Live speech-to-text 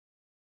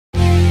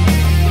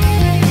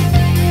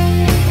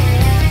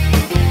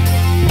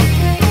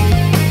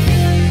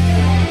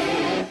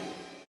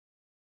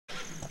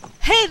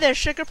there,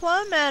 Sugar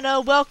Plum, and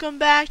welcome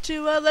back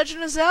to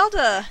Legend of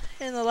Zelda.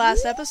 In the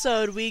last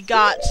episode, we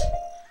got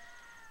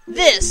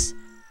this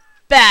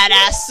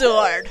badass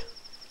sword.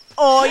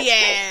 Oh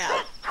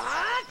yeah!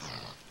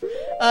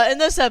 In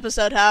this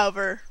episode,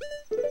 however,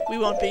 we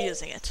won't be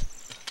using it.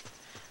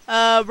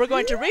 We're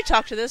going to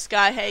re-talk to this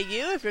guy. Hey,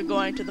 you, if you're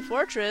going to the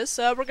fortress,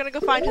 we're going to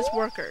go find his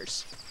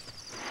workers.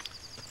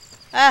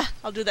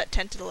 I'll do that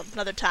tent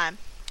another time.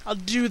 I'll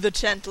do the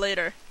tent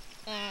later.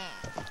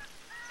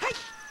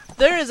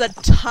 There is a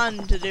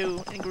ton to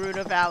do in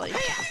Gerudo Valley.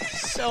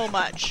 So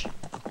much.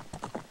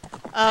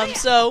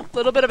 So, a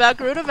little bit about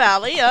Gerudo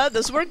Valley.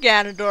 This is where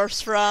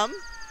Ganondorf's from.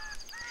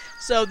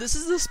 So, this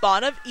is the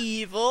spawn of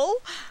evil.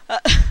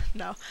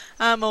 No,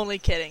 I'm only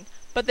kidding.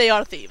 But they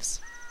are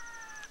thieves.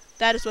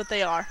 That is what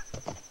they are.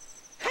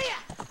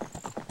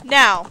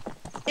 Now,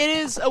 it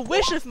is a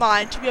wish of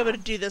mine to be able to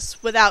do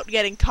this without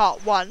getting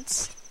caught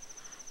once.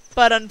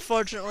 But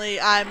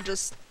unfortunately, I'm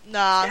just...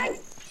 nah.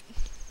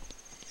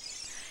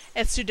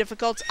 It's too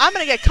difficult. I'm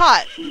gonna get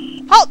caught.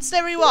 Halt! Stay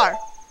where you are.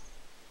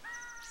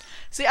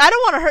 See, I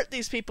don't want to hurt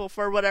these people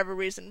for whatever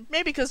reason.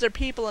 Maybe because they're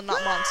people and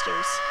not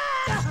monsters.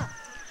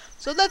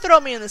 So they throw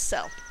me in the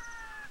cell.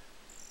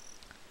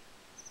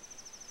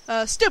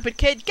 Stupid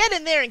kid, get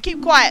in there and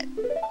keep quiet.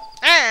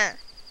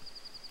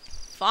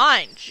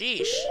 Fine,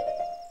 sheesh.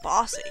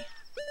 Bossy.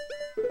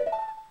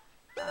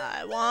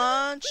 I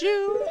want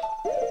you.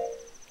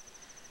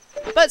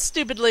 But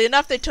stupidly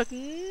enough, they took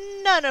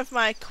none of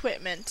my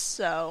equipment,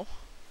 so...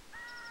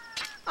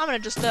 I'm gonna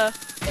just,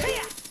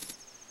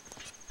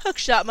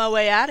 hookshot my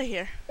way out of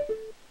here.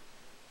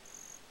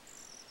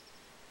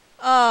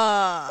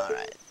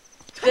 Alright.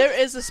 There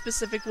is a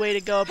specific way to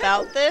go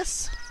about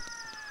this.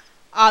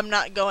 I'm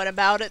not going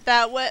about it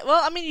that way. Well,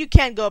 I mean, you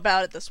can go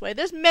about it this way.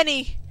 There's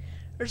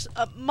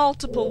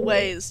multiple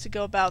ways to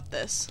go about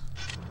this.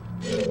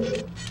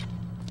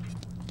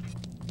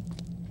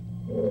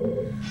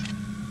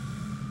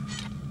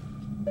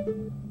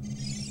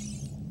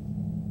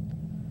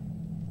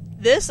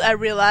 This, I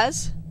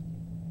realize,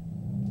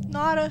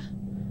 not a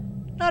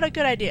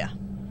good idea.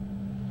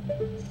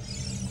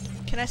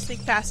 Can I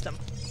sneak past him?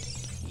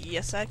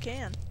 Yes, I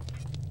can.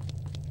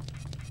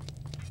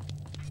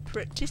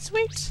 Pretty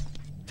sweet.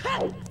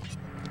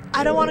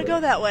 I don't want to go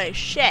that way.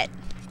 Shit.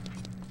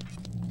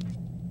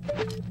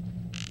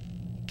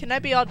 Can I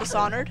be all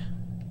dishonored?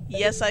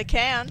 Yes, I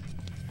can.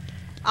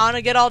 I want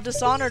to get all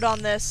dishonored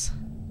on this.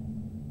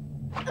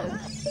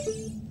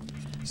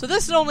 So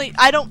this is only...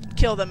 I don't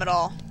kill them at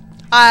all.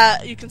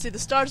 You can see the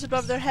stars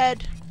above their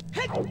head.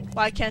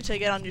 Why can't I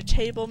get on your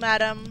table,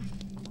 madam?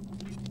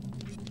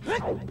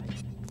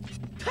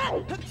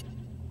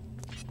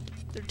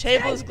 Their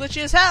table is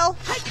glitchy as hell.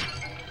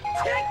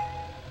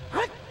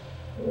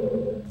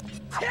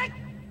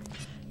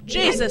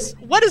 Jesus,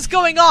 what is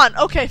going on?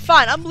 Okay,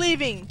 fine, I'm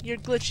leaving your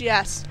glitchy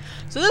ass.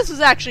 So this is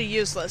actually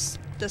useless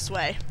this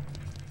way.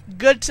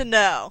 Good to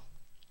know.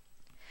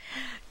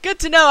 Good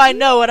to know I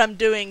know what I'm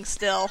doing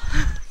still.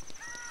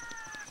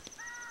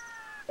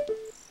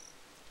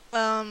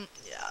 Yeah.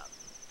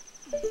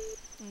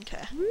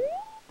 Okay.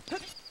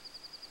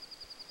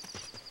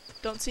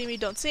 Don't see me,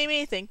 don't see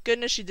me. Thank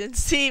goodness she didn't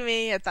see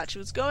me. I thought she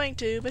was going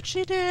to, but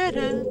she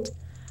didn't.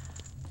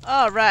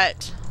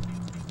 Alright.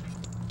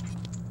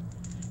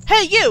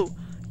 Hey, you!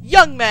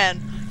 Young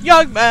man!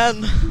 Young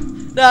man!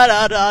 Da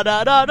da da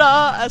da da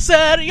da! I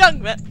said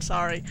young man!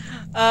 Sorry.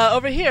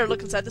 Over here,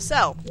 look inside the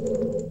cell.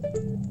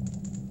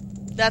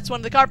 That's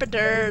one of the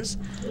carpenters.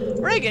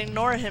 We're gonna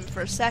ignore him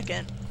for a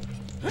second.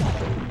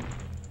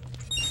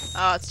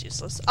 Oh, it's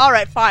useless.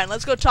 Alright, fine.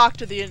 Let's go talk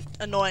to the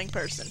annoying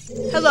person.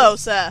 Hello,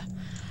 sir.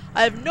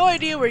 I have no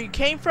idea where you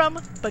came from,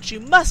 but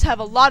you must have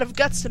a lot of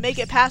guts to make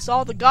it past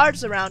all the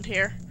guards around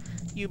here.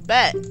 You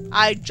bet.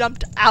 I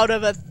jumped out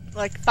of a,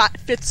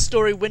 fifth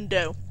story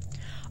window.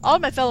 All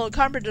of my fellow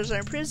carpenters are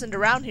imprisoned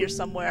around here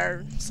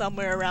somewhere.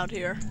 Somewhere around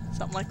here.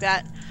 Something like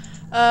that.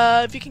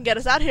 If you can get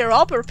us out here,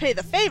 I'll repay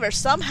the favor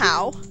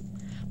somehow.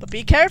 But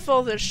be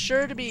careful, there's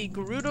sure to be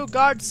Gerudo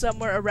guards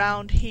somewhere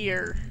around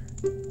here.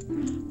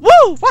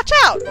 Woo! Watch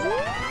out!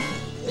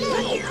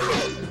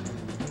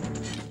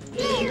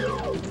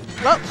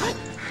 Whoa.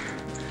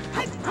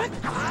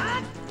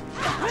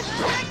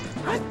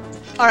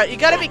 Alright, you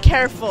gotta be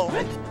careful.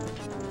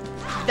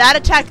 That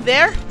attack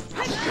there,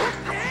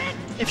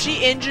 if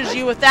she injures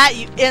you with that,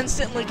 you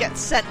instantly get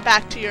sent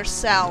back to your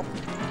cell.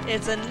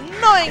 It's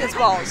annoying as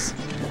balls.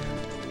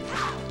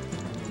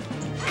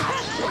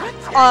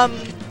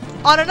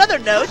 On another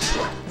note,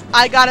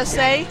 I gotta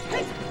say,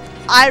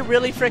 I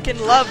really frickin'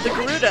 love the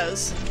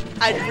Gerudos.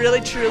 I really,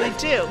 truly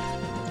do.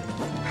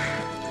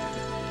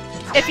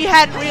 If you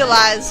hadn't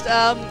realized,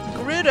 all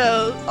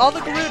the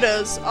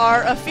Gerudos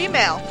are a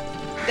female.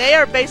 They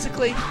are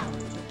basically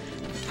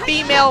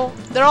female,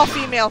 they're all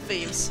female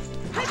thieves.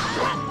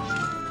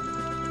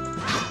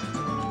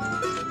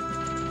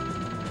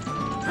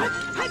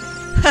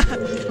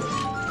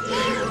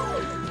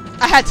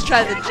 I had to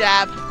try the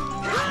jab.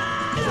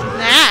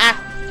 Nah.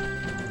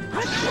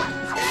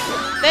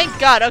 Thank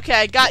God. Okay,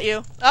 I got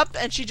you. Up,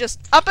 and she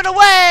just up and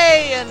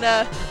away,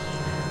 and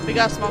We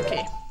got a small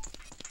key.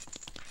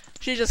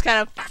 She just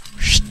kind of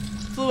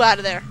flew out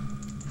of there.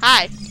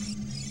 Hi.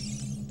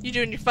 You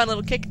doing your fun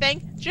little kick thing?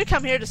 Did you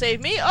come here to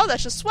save me? Oh,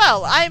 that's just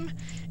swell. I'm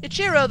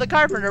Ichiro the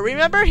carpenter.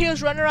 Remember? He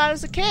was running around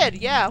as a kid.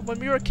 Yeah, when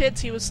we were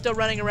kids, he was still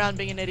running around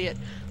being an idiot.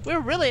 We were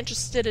really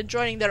interested in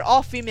joining their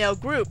all-female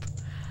group.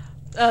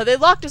 They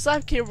locked us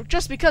up here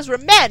just because we're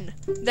men.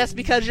 That's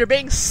because you're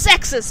being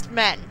sexist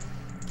men.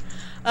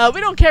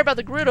 We don't care about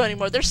the Gerudo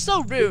anymore. They're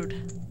so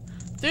rude.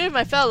 3 of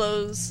my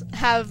fellows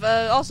have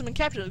also been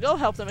captured. Go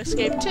help them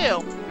escape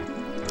too.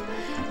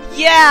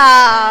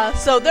 Yeah,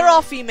 so they're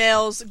all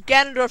females.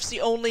 Ganondorf's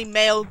the only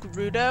male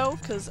Gerudo,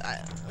 because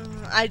I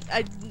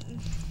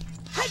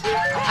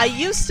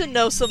used to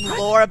know some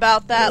lore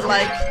about that,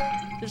 like,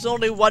 there's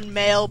only one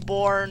male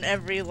born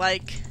every,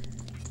 like,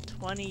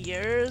 20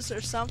 years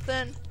or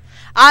something.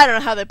 I don't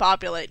know how they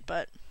populate,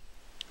 but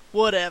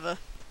whatever.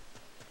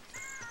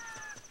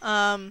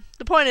 The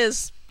point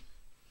is,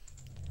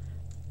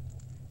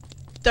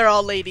 they're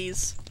all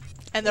ladies,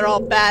 and they're all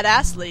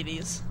badass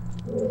ladies.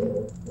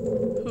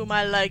 Whom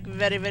I like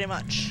very, very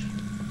much.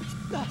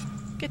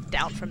 Get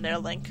down from there,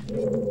 Link.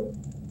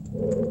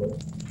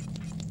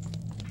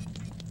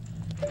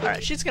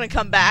 Alright, she's gonna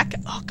come back.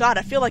 Oh god,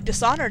 I feel like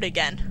Dishonored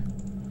again.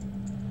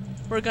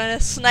 We're gonna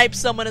snipe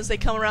someone as they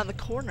come around the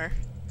corner.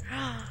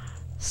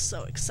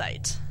 So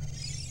excited.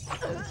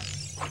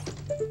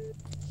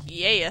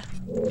 Yeah.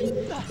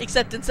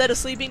 Except instead of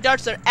sleeping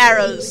darts, they're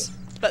arrows.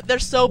 But they're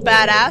so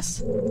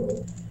badass.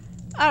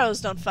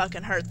 Arrows don't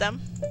fucking hurt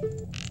them.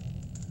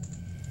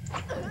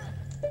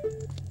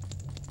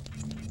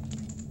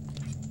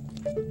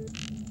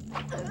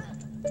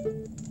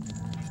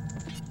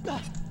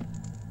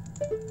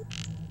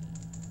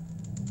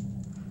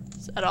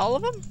 Is that all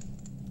of them?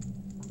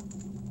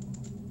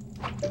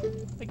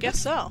 I guess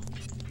so.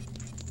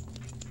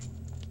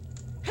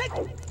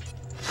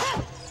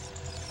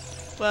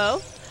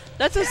 Well,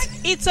 let's just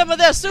eat some of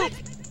their soup.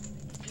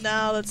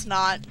 No, let's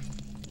not.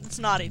 Let's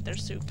not eat their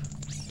soup.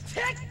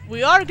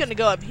 We are gonna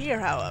go up here,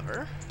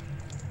 however.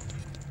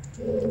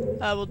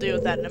 We'll deal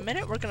with that in a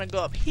minute. We're gonna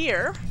go up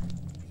here.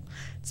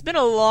 It's been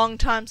a long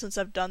time since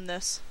I've done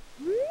this.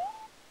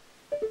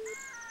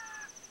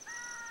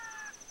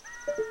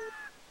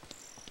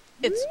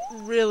 It's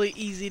really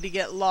easy to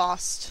get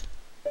lost.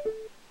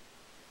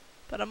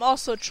 But I'm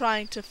also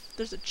trying to...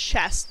 There's a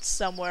chest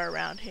somewhere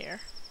around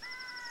here.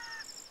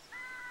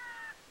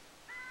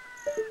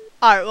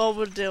 Alright, well,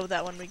 we'll deal with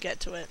that when we get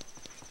to it.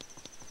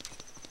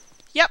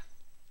 Yep.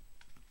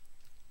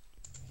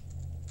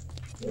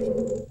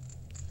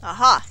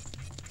 Aha.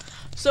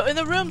 So in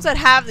the rooms that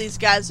have these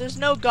guys, there's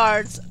no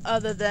guards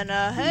other than,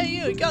 hey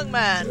you, young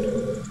man.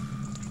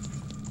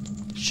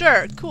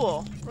 Sure,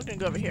 cool. We're gonna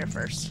go over here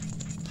first.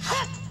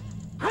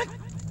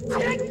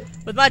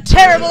 With my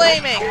terrible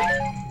aiming!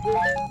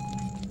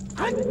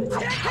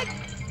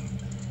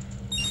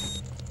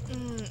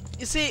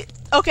 You see,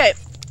 okay,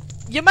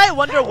 you might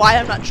wonder why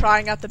I'm not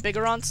trying out the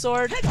Bigoron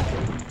sword.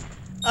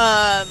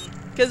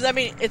 Because, I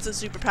mean, it's a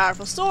super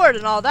powerful sword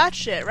and all that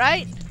shit,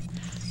 right?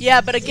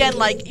 Yeah, but again,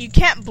 like, you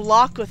can't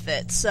block with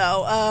it,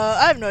 so,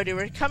 I have no idea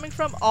where you're coming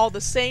from. All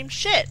the same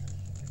shit.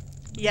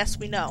 Yes,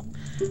 we know.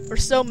 We're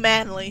so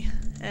manly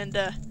and,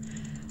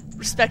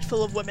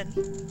 respectful of women.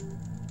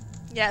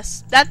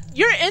 Yes,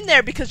 you're in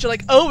there because you're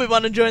like, oh, we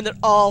want to join their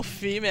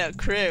all-female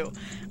crew.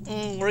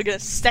 We're gonna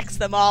sex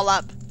them all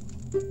up.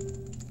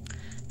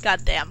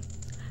 Goddamn.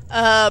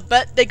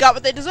 But they got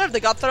what they deserved. They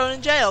got thrown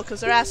in jail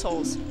because they're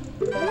assholes.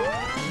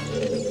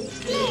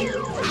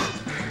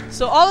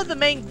 So all of the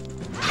main...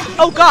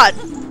 Oh god!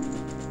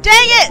 Dang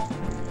it!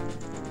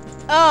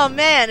 Oh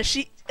man,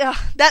 see?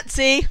 That's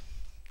the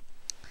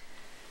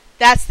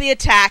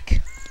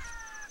attack.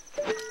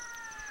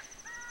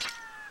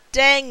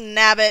 Dang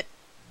nabbit.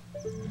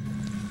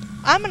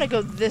 I'm gonna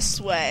go this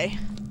way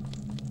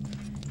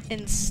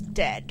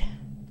instead.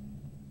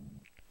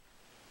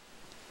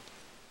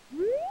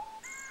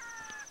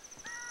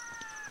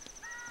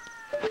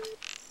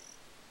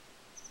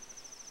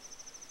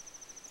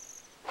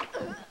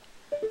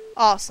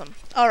 Awesome.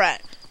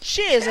 Alright.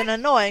 She is an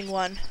annoying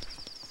one.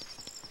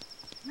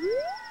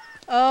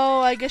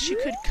 Oh, I guess you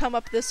could come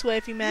up this way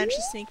if you manage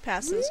to sneak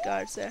past those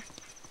guards there.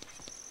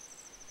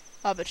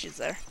 Oh, but she's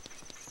there.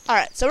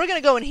 Alright, so we're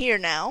gonna go in here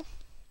now.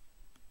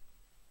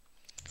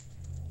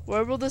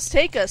 Where will this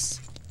take us?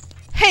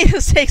 Hey,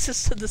 this takes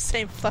us to the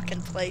same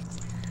fucking place.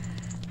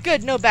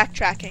 Good, no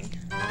backtracking.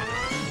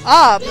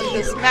 Ah, but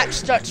this match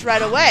starts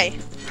right away.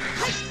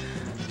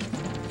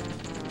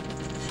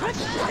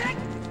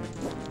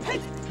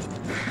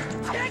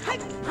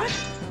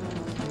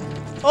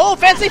 Oh,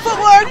 fancy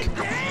footwork!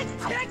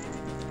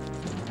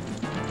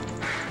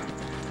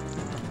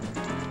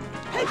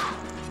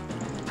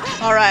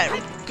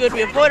 Alright, good,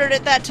 we avoided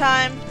it that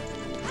time.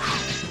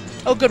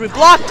 Oh, good, we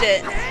blocked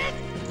it.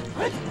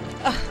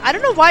 I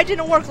don't know why it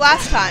didn't work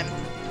last time.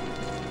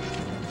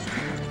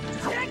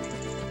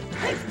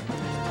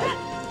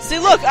 See,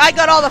 look, I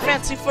got all the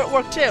fancy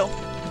footwork too.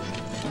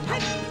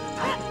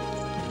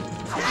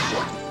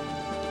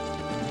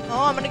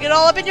 Oh, I'm gonna get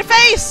all up in your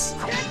face!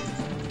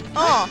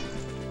 Oh,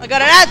 I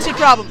got an attitude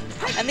problem,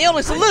 and the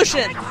only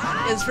solution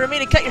is for me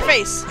to cut your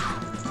face.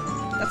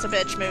 That's a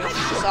bitch move.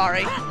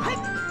 Sorry.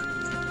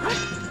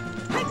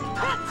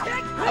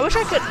 I wish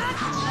I could.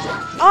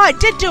 Oh, I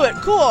did do it.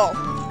 Cool.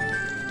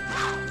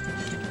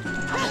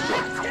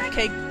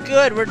 Okay,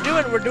 good. We're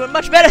doing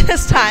much better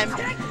this time.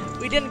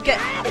 We didn't get.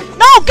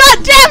 No,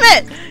 god damn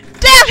it!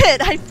 Damn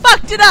it! I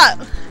fucked it up.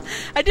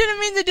 I didn't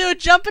mean to do a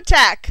jump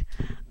attack.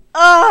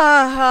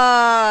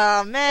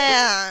 Oh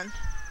man.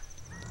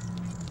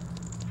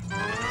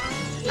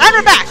 And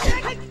we're back!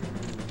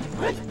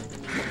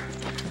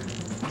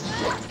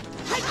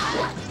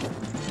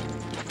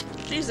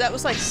 Jeez, that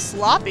was like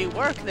sloppy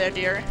work there,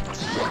 dear.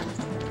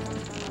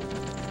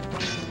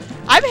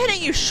 I'm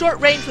hitting you short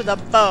range with a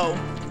bow.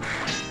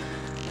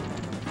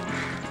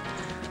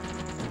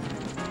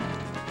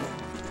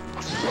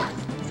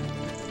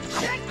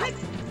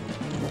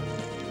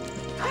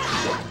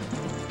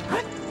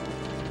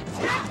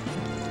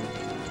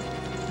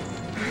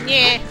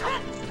 Yeah.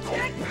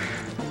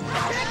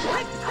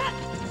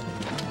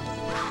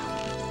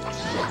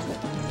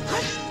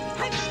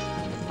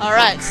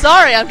 Alright,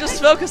 sorry, I'm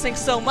just focusing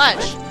so much.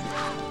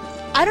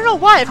 I don't know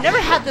why, I've never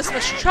had this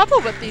much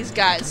trouble with these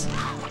guys.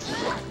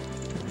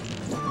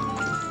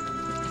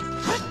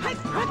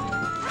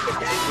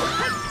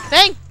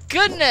 Thank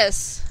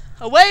goodness!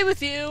 Away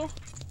with you!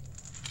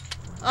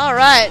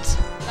 Alright.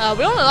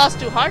 We only lost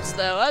 2 hearts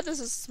though. This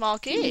is a small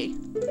key.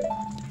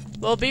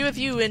 We'll be with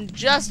you in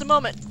just a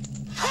moment.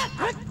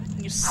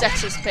 You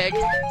sexist pig.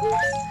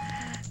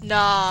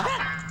 Nah.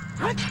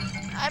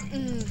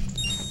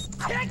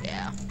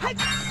 Yeah.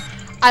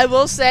 I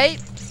will say,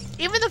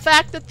 even the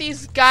fact that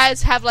these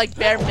guys have like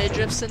bare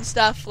midriffs and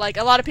stuff, like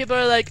a lot of people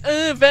are like,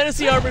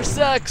 fantasy armor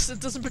sucks, it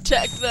doesn't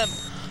protect them.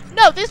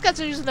 No, these guys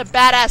are using their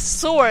badass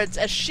swords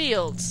as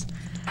shields.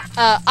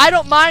 I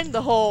don't mind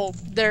the whole,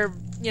 they're,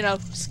 you know,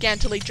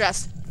 scantily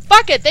dressed.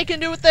 Fuck it, they can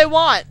do what they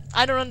want.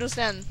 I don't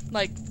understand,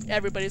 like,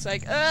 everybody's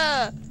like,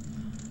 Jiro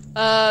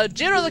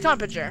the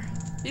Carpenter.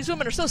 These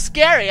women are so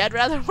scary, I'd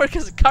rather work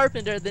as a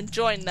carpenter than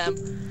join them.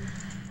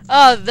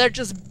 Oh, they're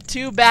just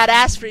too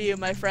badass for you,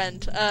 my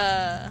friend.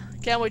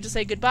 Can't wait to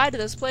say goodbye to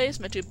this place.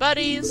 My 2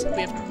 buddies.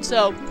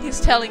 So,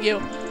 he's telling you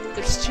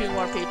there's 2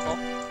 more people.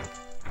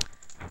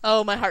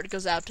 Oh, my heart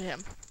goes out to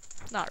him.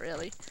 Not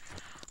really.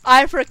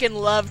 I freaking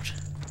loved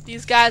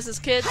these guys as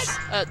kids.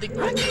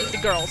 The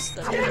girls.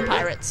 The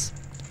pirates.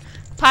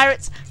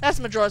 Pirates, that's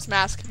Majora's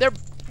Mask.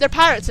 They're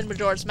pirates in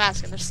Majora's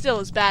Mask, and they're still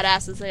as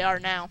badass as they are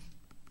now.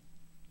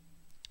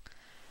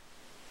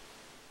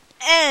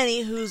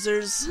 Any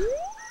hoosers.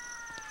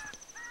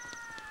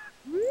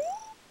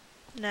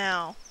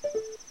 Now,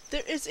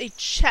 there is a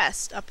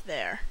chest up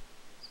there,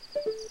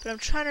 but I'm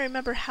trying to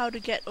remember how to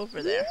get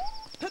over there.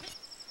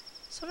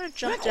 So I'm gonna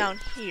jump down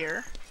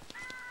here.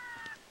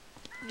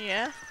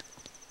 Yeah?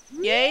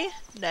 Yay?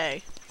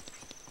 Nay.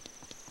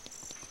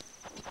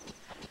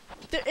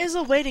 There is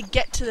a way to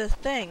get to the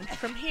thing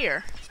from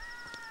here.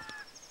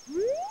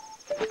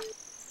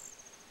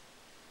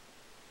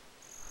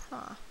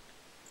 Huh.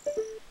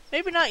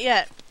 Maybe not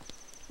yet.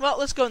 Well,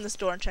 let's go in this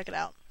door and check it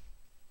out.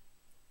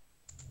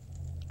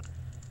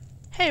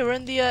 Hey, we're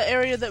in the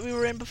area that we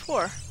were in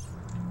before.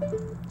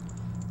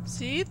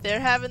 See, they're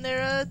having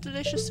their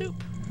delicious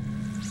soup.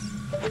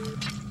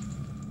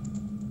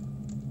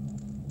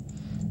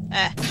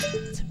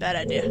 It's a bad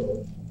idea.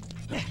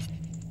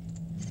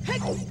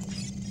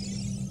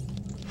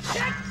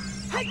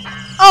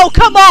 Oh,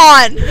 come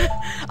on!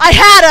 I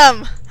had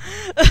him!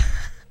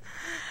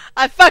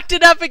 I fucked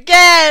it up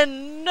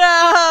again! No!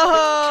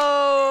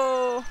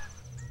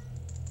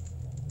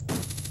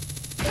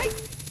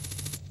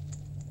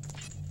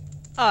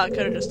 Oh, I could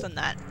have just done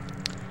that.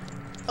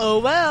 Oh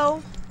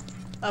well.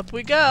 Up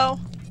we go.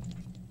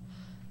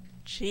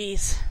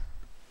 Jeez.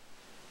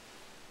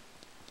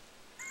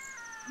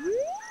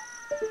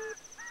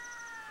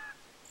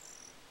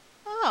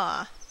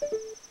 Ah.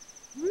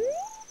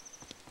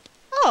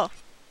 Oh.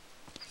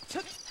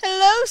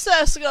 Hello,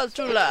 Sir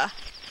Skulltula.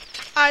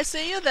 I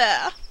see you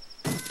there.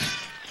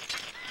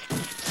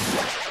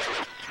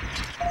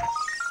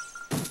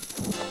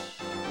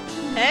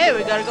 Hey,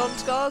 we got a golden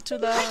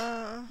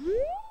Skulltula.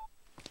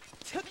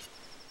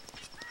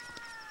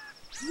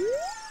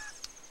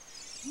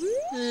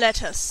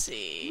 Let us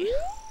see.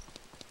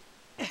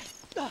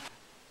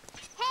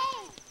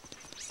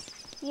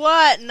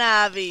 What,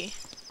 Navi?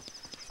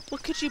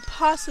 What could you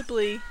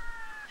possibly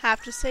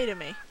have to say to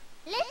me?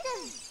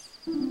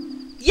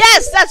 Listen.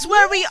 Yes, that's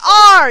where we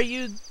are,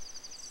 you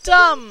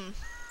dumb.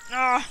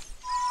 Ugh.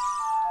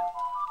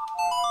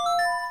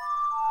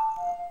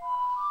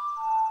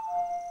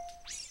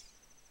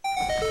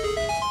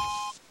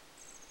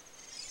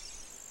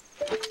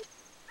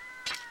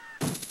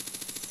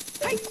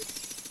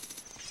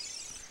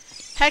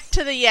 Heck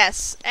to the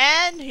yes.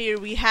 And here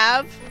we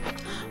have...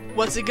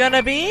 What's it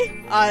gonna be?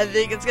 I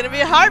think it's gonna be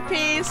a heart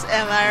piece.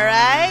 Am I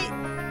right?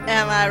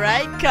 Am I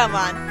right? Come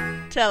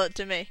on. Tell it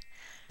to me.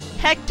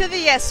 Heck to the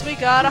yes, we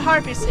got a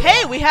heart piece.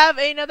 Hey, we have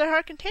another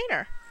heart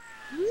container.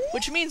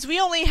 Which means we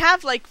only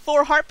have like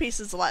 4 heart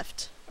pieces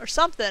left. or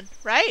something,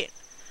 right?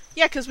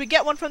 Yeah, because we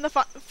get one from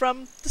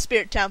the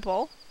spirit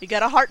temple. We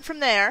got a heart from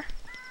there.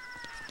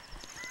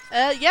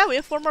 Yeah, we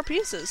have 4 more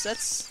pieces.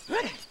 That's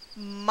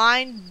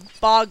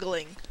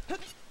mind-boggling.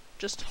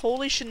 Just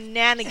holy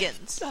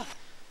shenanigans.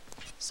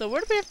 So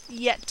where do we have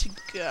yet to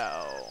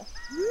go?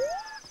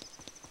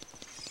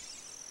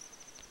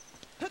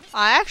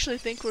 I actually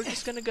think we're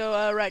just gonna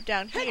go right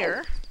down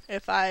here,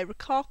 if I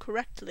recall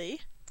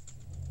correctly.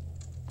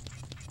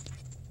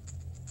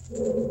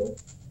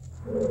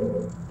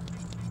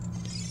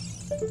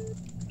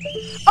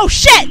 Oh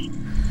shit!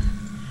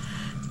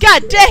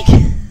 God dang!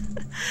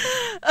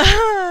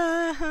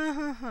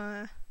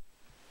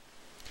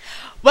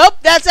 Well,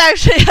 that's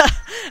actually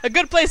a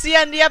good place to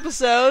end the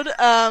episode.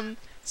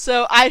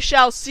 So I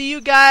shall see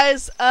you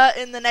guys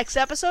in the next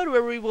episode,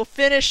 where we will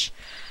finish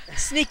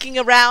sneaking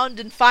around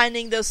and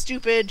finding those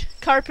stupid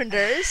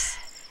carpenters,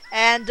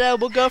 and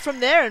we'll go from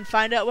there and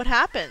find out what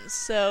happens.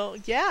 So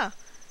yeah,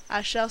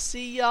 I shall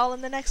see y'all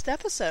in the next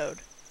episode.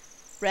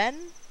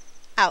 Ren,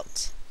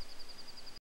 out.